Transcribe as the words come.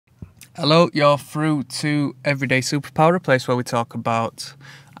Hello, you're through to Everyday Superpower, a place where we talk about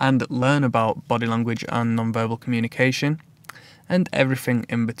and learn about body language and non-verbal communication and everything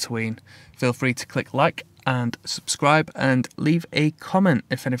in between. Feel free to click like and subscribe and leave a comment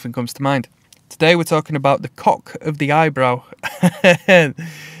if anything comes to mind. Today we're talking about the cock of the eyebrow.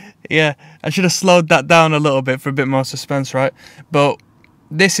 Yeah, I should have slowed that down a little bit for a bit more suspense, right? But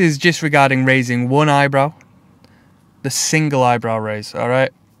this is just regarding raising one eyebrow, the single eyebrow raise,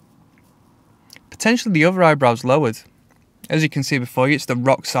 alright? Potentially the other eyebrow's lowered. As you can see before you, it's the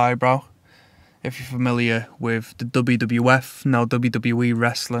Rock's eyebrow. If you're familiar with the WWF, now WWE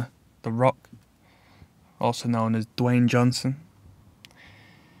wrestler, The Rock, also known as Dwayne Johnson.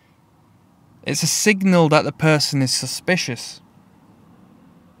 It's a signal that the person is suspicious.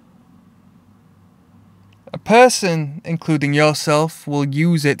 A person, including yourself, will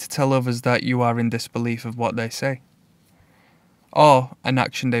use it to tell others that you are in disbelief of what they say, or an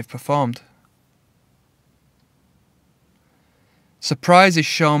action they've performed. Surprise is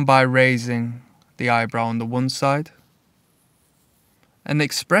shown by raising the eyebrow on the one side and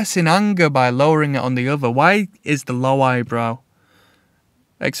expressing anger by lowering it on the other. Why is the low eyebrow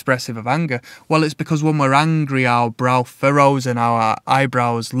expressive of anger? Well, it's because when we're angry, our brow furrows and our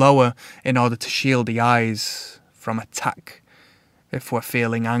eyebrows lower in order to shield the eyes from attack if we're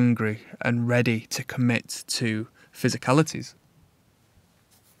feeling angry and ready to commit to physicalities.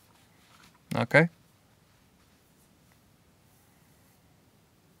 Okay?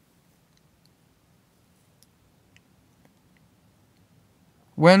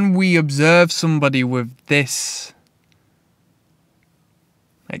 When we observe somebody with this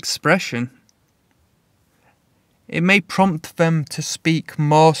expression, it may prompt them to speak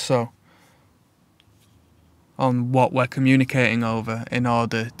more so on what we're communicating over in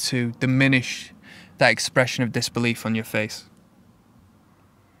order to diminish that expression of disbelief on your face.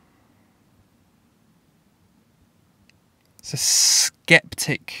 It's a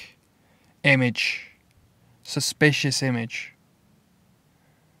skeptic image, suspicious image.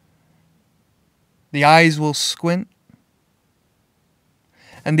 The eyes will squint,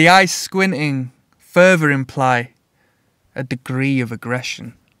 and the eyes squinting further imply a degree of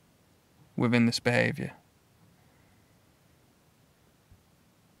aggression within this behaviour.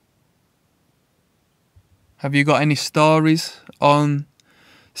 Have you got any stories on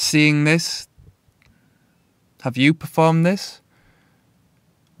seeing this? Have you performed this?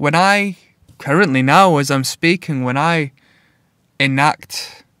 When I, currently now as I'm speaking, when I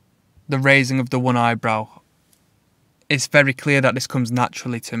enact the raising of the one eyebrow, it's very clear that this comes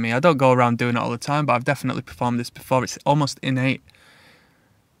naturally to me. I don't go around doing it all the time, but I've definitely performed this before. It's almost innate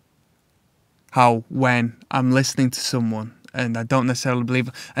how when I'm listening to someone and I don't necessarily believe,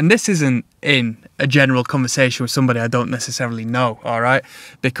 and this isn't in a general conversation with somebody I don't necessarily know, alright?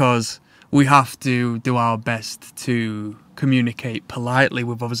 Because we have to do our best to communicate politely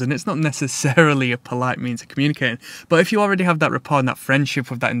with others, and it's not necessarily a polite means of communicating. But if you already have that rapport and that friendship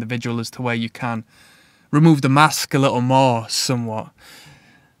with that individual as to where you can remove the mask a little more somewhat,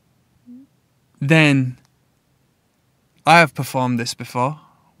 then I have performed this before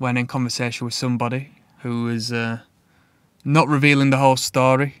when in conversation with somebody who is not revealing the whole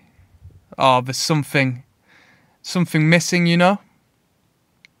story. Oh, there's something missing, you know?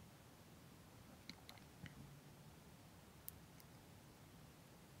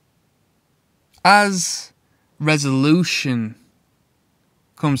 As resolution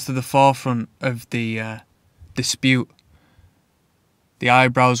comes to the forefront of the dispute, the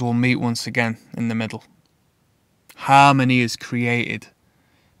eyebrows will meet once again in the middle. Harmony is created.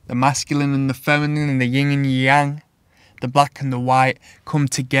 The masculine and the feminine and the yin and yang, the black and the white come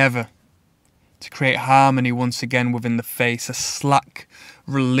together to create harmony once again within the face. A slack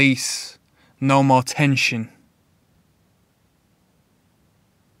release, no more tension.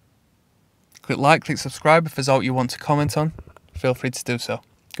 Click like, click subscribe if there's aught you want to comment on. Feel free to do so.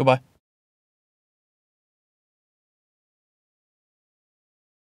 Goodbye.